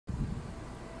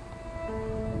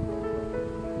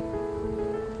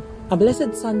A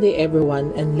blessed Sunday,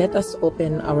 everyone, and let us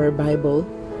open our Bible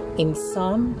in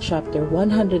Psalm chapter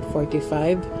 145,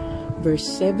 verse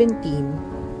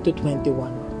 17 to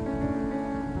 21.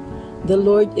 The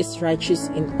Lord is righteous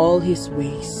in all his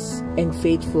ways and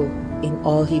faithful in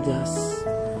all he does.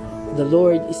 The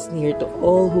Lord is near to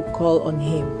all who call on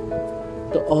him,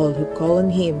 to all who call on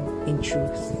him in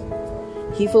truth.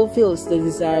 He fulfills the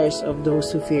desires of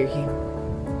those who fear him.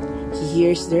 He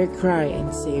hears their cry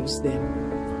and saves them.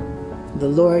 The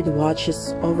Lord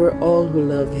watches over all who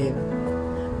love him,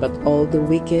 but all the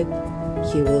wicked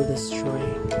he will destroy.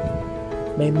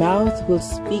 My mouth will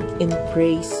speak in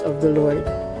praise of the Lord.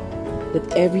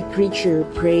 Let every creature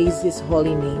praise his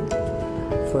holy name,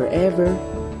 forever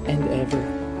and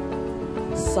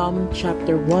ever. Psalm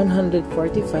chapter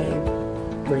 145,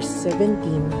 verse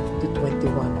 17 to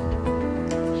 21.